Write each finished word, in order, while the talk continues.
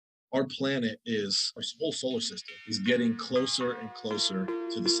Our planet is, our whole solar system is getting closer and closer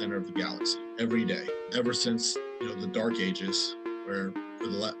to the center of the galaxy every day, ever since, the Dark Ages, where for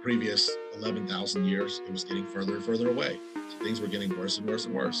the previous 11,000 years, it was getting further and further away. So things were getting worse and worse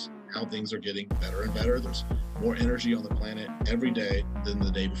and worse. Now things are getting better and better. There's more energy on the planet every day than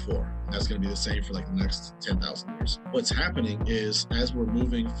the day before. And that's going to be the same for like the next 10,000 years. What's happening is as we're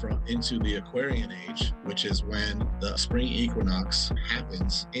moving into the Aquarian age, which is when the spring equinox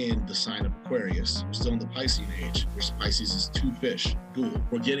happens in the sign of Aquarius, we're still in the Piscean age, which Pisces is two fish, bull.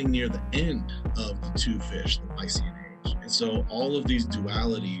 We're getting near the end of the two fish, the Piscean age. And so all of these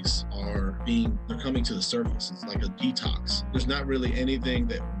dualities they're coming to the surface. It's like a detox. There's not really anything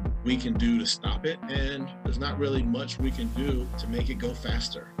that we can do to stop it, and there's not really much we can do to make it go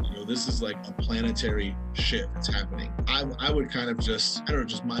faster. This is like a planetary shift that's happening. I would kind of just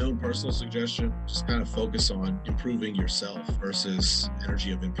my own personal suggestion, just kind of focus on improving yourself versus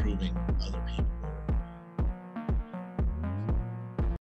energy of improving other people.